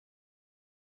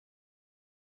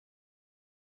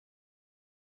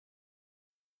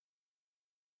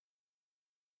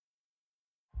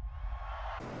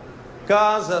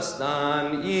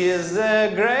Kazakhstan is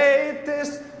the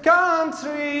greatest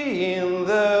country in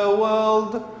the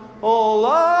world. All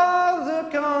other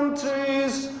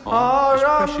countries are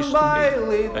run by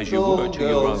little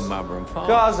girls.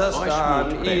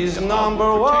 Kazakhstan is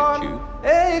 #1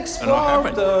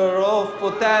 exporter of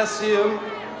potassium.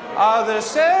 Other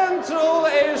Central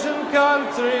Asian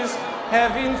countries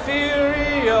have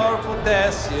inferior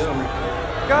potassium.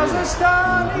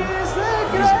 Kazakhstan is the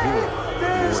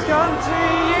greatest country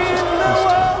in the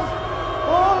world.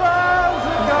 All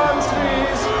other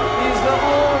countries is the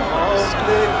home of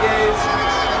the gays.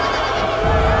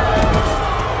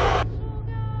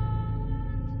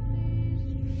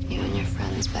 You and your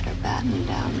friends better batten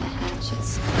down the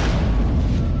hatches.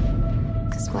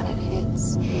 Because when it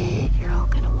hits, you're all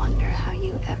gonna wonder how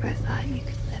you ever thought you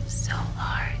could live so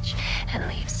large and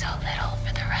leave so little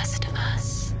for the rest of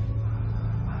us.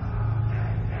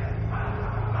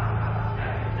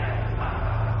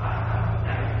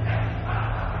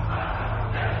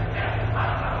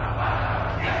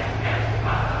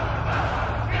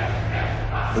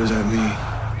 What does that mean?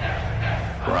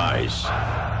 Rise.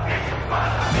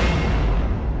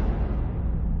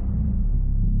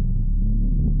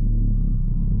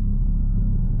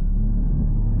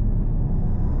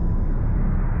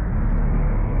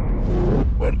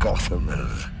 When Gotham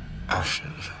is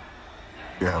ashes,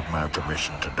 you have my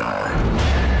permission to die.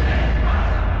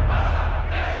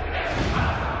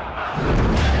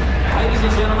 Ladies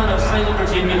and gentlemen of Salem,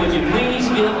 Virginia, would you please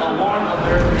give a warm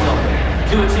American welcome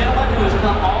to a gentleman who has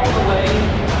come all the way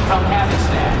from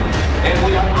Kazakhstan, and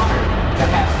we are honored to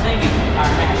have singing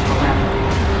our national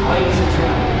anthem. Ladies and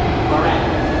gentlemen, Borat.